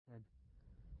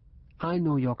I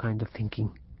know your kind of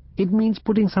thinking. It means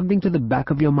putting something to the back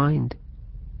of your mind.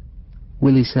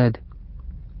 Willie said,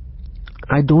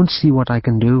 I don't see what I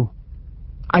can do.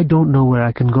 I don't know where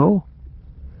I can go.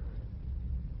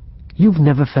 You've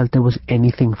never felt there was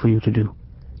anything for you to do.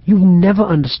 You've never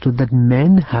understood that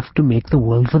men have to make the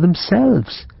world for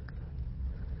themselves.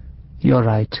 You're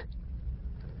right.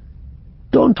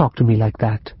 Don't talk to me like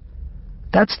that.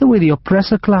 That's the way the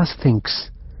oppressor class thinks.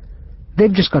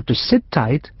 They've just got to sit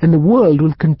tight, and the world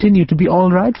will continue to be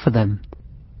all right for them.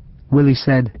 Willie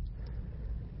said,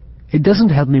 It doesn't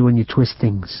help me when you twist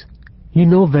things. You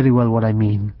know very well what I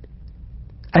mean.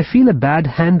 I feel a bad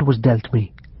hand was dealt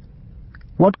me.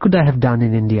 What could I have done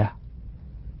in India?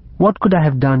 What could I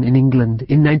have done in England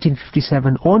in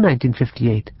 1957 or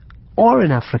 1958, or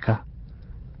in Africa?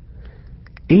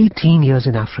 18 years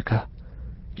in Africa.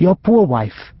 Your poor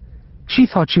wife. She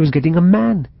thought she was getting a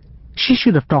man. She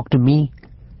should have talked to me.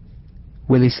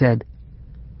 Willie said,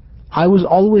 I was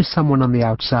always someone on the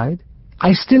outside.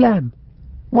 I still am.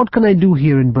 What can I do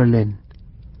here in Berlin?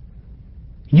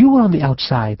 You were on the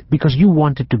outside because you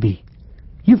wanted to be.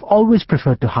 You've always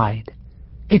preferred to hide.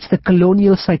 It's the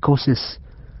colonial psychosis,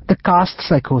 the caste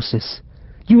psychosis.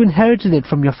 You inherited it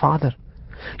from your father.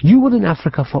 You were in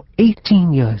Africa for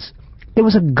 18 years. There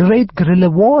was a great guerrilla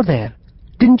war there.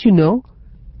 Didn't you know?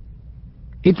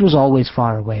 It was always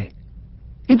far away.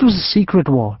 It was a secret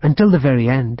war until the very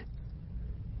end.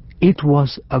 It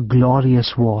was a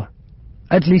glorious war,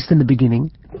 at least in the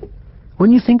beginning.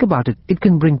 When you think about it, it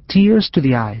can bring tears to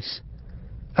the eyes.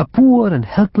 A poor and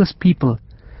helpless people,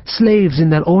 slaves in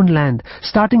their own land,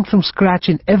 starting from scratch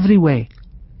in every way.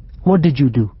 What did you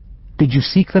do? Did you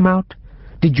seek them out?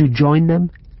 Did you join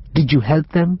them? Did you help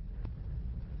them?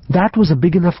 That was a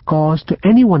big enough cause to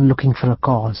anyone looking for a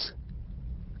cause.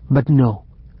 But no.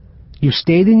 You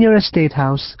stayed in your estate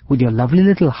house with your lovely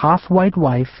little half-white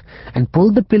wife and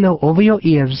pulled the pillow over your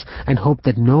ears and hoped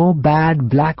that no bad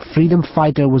black freedom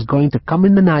fighter was going to come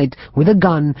in the night with a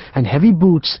gun and heavy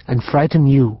boots and frighten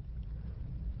you.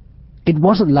 It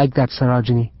wasn't like that,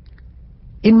 Sarojini.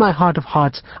 In my heart of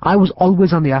hearts, I was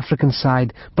always on the African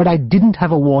side, but I didn't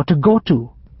have a war to go to.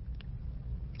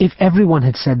 If everyone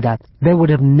had said that, there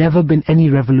would have never been any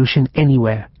revolution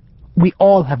anywhere. We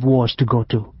all have wars to go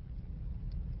to.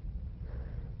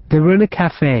 They were in a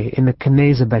cafe in the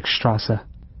Knesebeckstrasse.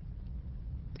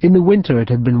 In the winter it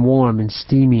had been warm and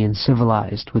steamy and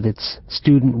civilized, with its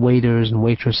student waiters and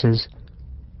waitresses,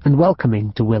 and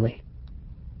welcoming to Willie.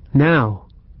 Now,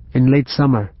 in late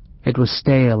summer, it was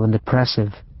stale and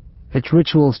oppressive, its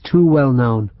rituals too well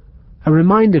known, a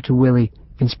reminder to Willie,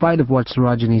 in spite of what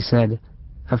Sarojini said,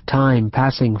 of time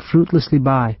passing fruitlessly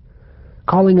by,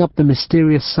 calling up the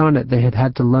mysterious sonnet they had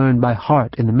had to learn by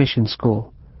heart in the mission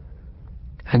school.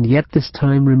 And yet this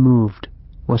time removed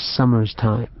was summer's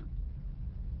time.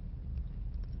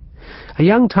 A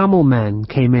young Tamil man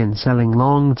came in selling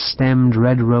long-stemmed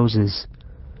red roses.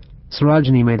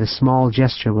 Sarojini made a small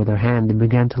gesture with her hand and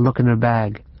began to look in her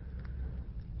bag.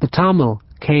 The Tamil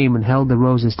came and held the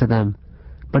roses to them,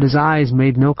 but his eyes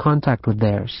made no contact with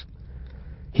theirs.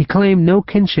 He claimed no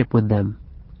kinship with them.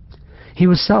 He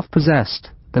was self-possessed,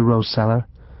 the rose seller,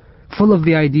 full of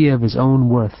the idea of his own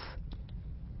worth.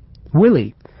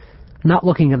 Willie, not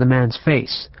looking at the man's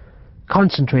face,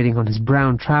 concentrating on his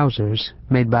brown trousers,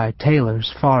 made by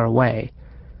tailors far away,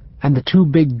 and the two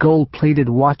big gold-plated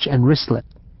watch and wristlet,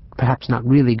 perhaps not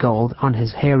really gold, on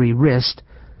his hairy wrist,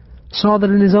 saw that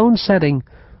in his own setting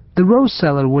the rose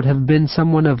seller would have been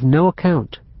someone of no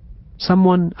account,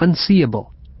 someone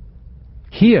unseeable.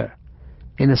 Here,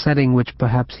 in a setting which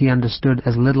perhaps he understood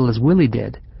as little as Willie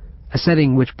did, a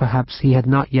setting which perhaps he had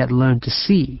not yet learned to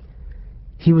see,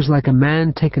 he was like a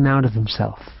man taken out of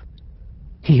himself.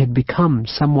 He had become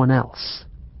someone else.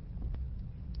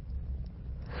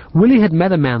 Willie had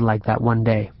met a man like that one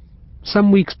day,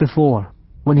 some weeks before,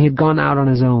 when he had gone out on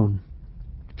his own.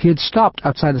 He had stopped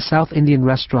outside a South Indian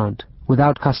restaurant,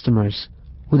 without customers,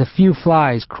 with a few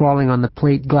flies crawling on the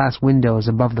plate glass windows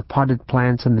above the potted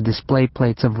plants and the display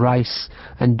plates of rice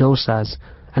and dosas,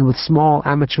 and with small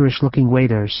amateurish-looking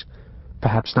waiters,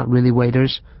 perhaps not really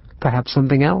waiters, perhaps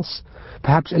something else,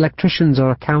 perhaps electricians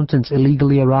or accountants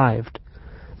illegally arrived,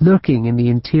 lurking in the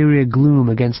interior gloom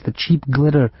against the cheap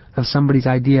glitter of somebody's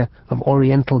idea of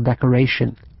oriental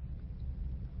decoration.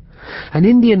 An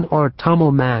Indian or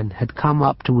Tamil man had come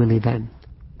up to Willie then,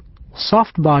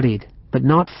 soft-bodied but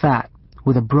not fat,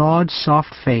 with a broad,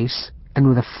 soft face and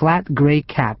with a flat grey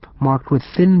cap marked with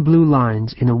thin blue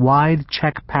lines in a wide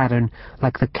check pattern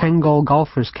like the Kangol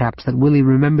golfers' caps that Willie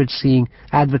remembered seeing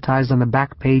advertised on the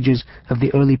back pages of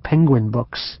the early Penguin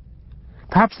books.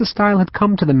 Perhaps the style had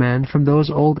come to the man from those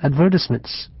old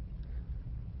advertisements.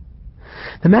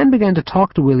 The man began to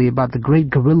talk to Willie about the great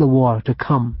guerrilla war to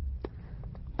come.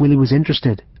 Willie was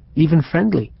interested, even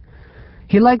friendly.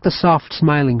 He liked the soft,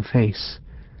 smiling face.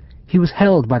 He was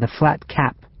held by the flat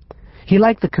cap. He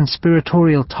liked the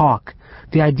conspiratorial talk,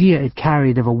 the idea it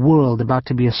carried of a world about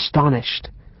to be astonished.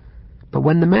 But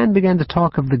when the man began to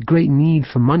talk of the great need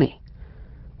for money,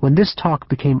 when this talk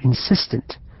became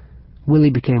insistent,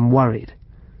 Willie became worried,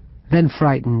 then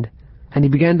frightened, and he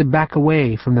began to back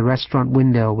away from the restaurant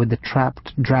window with the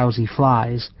trapped, drowsy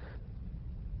flies.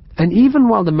 And even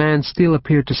while the man still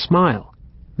appeared to smile,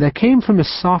 there came from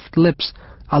his soft lips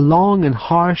a long and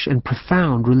harsh and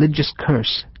profound religious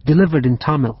curse delivered in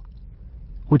Tamil,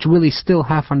 which Willie still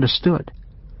half understood,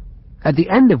 at the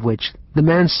end of which the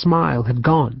man's smile had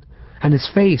gone, and his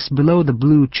face below the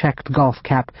blue checked golf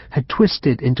cap had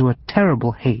twisted into a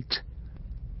terrible hate.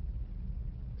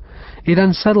 It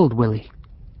unsettled Willie.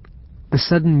 The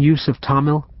sudden use of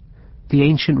Tamil, the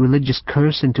ancient religious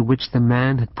curse into which the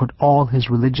man had put all his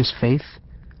religious faith,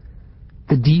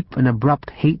 the deep and abrupt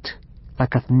hate,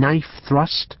 like a knife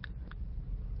thrust.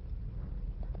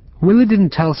 Willie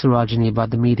didn't tell Sarojini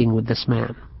about the meeting with this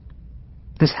man.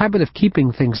 This habit of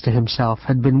keeping things to himself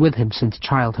had been with him since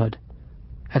childhood,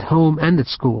 at home and at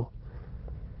school.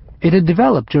 It had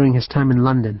developed during his time in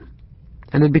London,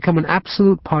 and had become an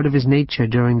absolute part of his nature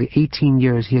during the 18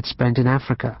 years he had spent in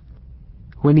Africa,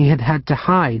 when he had had to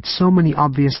hide so many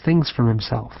obvious things from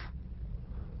himself.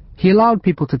 He allowed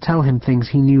people to tell him things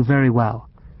he knew very well,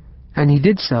 and he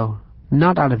did so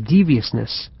not out of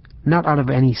deviousness, not out of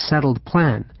any settled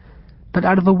plan, but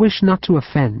out of a wish not to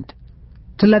offend,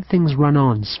 to let things run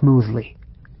on smoothly.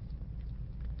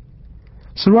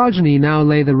 Sarojini now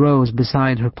lay the rose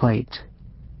beside her plate.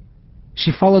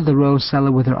 She followed the rose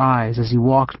seller with her eyes as he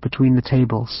walked between the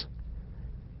tables.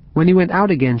 When he went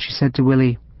out again, she said to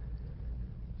Willie,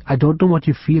 "I don't know what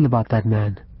you feel about that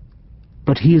man,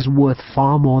 but he is worth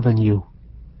far more than you."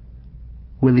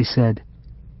 Willie said,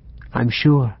 "I'm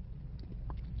sure."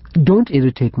 "Don't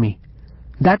irritate me.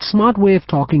 That smart way of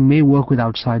talking may work with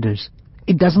outsiders.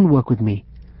 It doesn't work with me.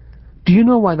 Do you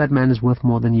know why that man is worth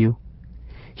more than you?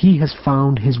 He has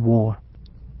found his war.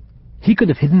 He could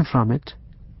have hidden from it.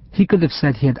 He could have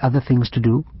said he had other things to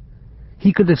do.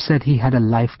 He could have said he had a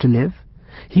life to live.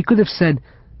 He could have said,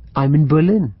 'I'm in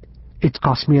Berlin. It's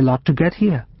cost me a lot to get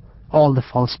here. All the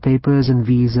false papers and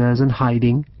visas and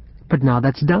hiding. But now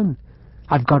that's done.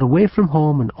 I've got away from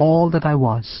home and all that I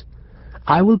was.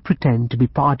 I will pretend to be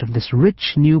part of this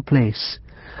rich new place.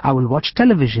 I will watch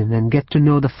television and get to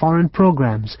know the foreign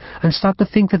programs and start to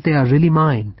think that they are really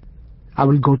mine. I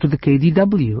will go to the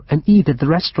KDW and eat at the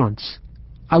restaurants.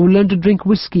 I will learn to drink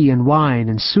whiskey and wine,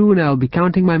 and soon I will be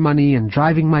counting my money and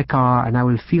driving my car, and I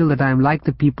will feel that I am like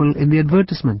the people in the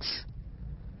advertisements.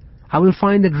 I will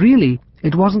find that really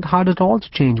it wasn't hard at all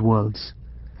to change worlds,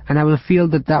 and I will feel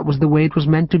that that was the way it was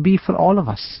meant to be for all of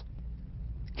us.'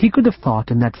 He could have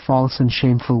thought in that false and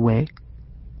shameful way,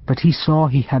 but he saw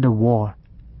he had a war.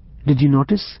 Did you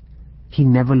notice? He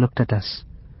never looked at us.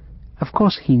 Of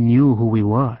course he knew who we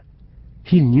were.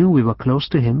 He knew we were close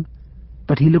to him,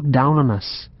 but he looked down on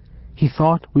us. He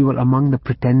thought we were among the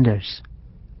pretenders."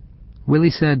 Willie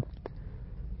said,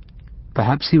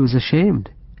 "Perhaps he was ashamed,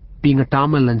 being a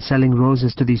Tamil and selling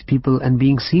roses to these people and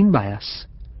being seen by us."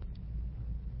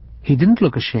 "He didn't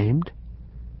look ashamed.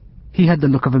 He had the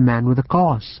look of a man with a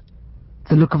cause,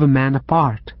 the look of a man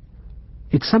apart.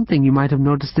 It's something you might have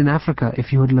noticed in Africa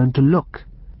if you had learned to look.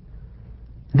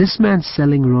 This man's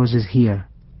selling roses here,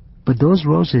 but those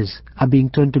roses are being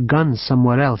turned to guns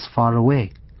somewhere else far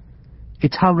away.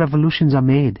 It's how revolutions are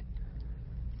made.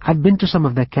 I've been to some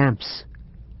of their camps.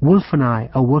 Wolf and I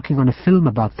are working on a film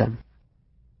about them.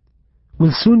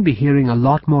 We'll soon be hearing a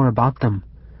lot more about them.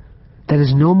 There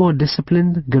is no more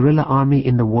disciplined guerrilla army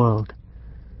in the world.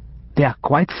 They are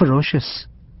quite ferocious,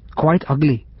 quite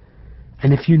ugly,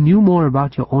 and if you knew more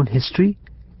about your own history,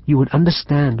 you would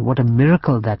understand what a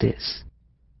miracle that is."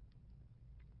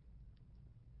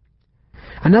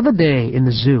 Another day in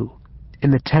the zoo,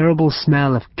 in the terrible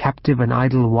smell of captive and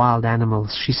idle wild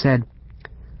animals, she said,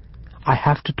 "I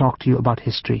have to talk to you about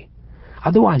history.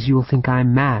 Otherwise you will think I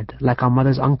am mad, like our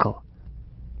mother's uncle.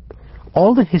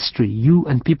 All the history you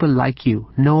and people like you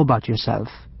know about yourself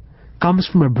comes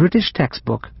from a British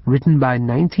textbook written by a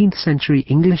 19th century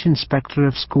English inspector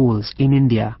of schools in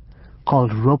India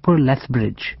called Roper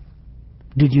Lethbridge.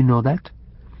 Did you know that?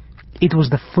 It was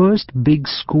the first big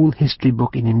school history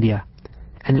book in India,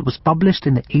 and it was published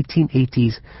in the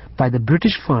 1880s by the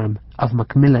British firm of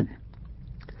Macmillan.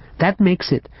 That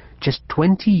makes it just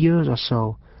 20 years or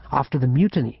so after the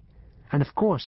mutiny, and of course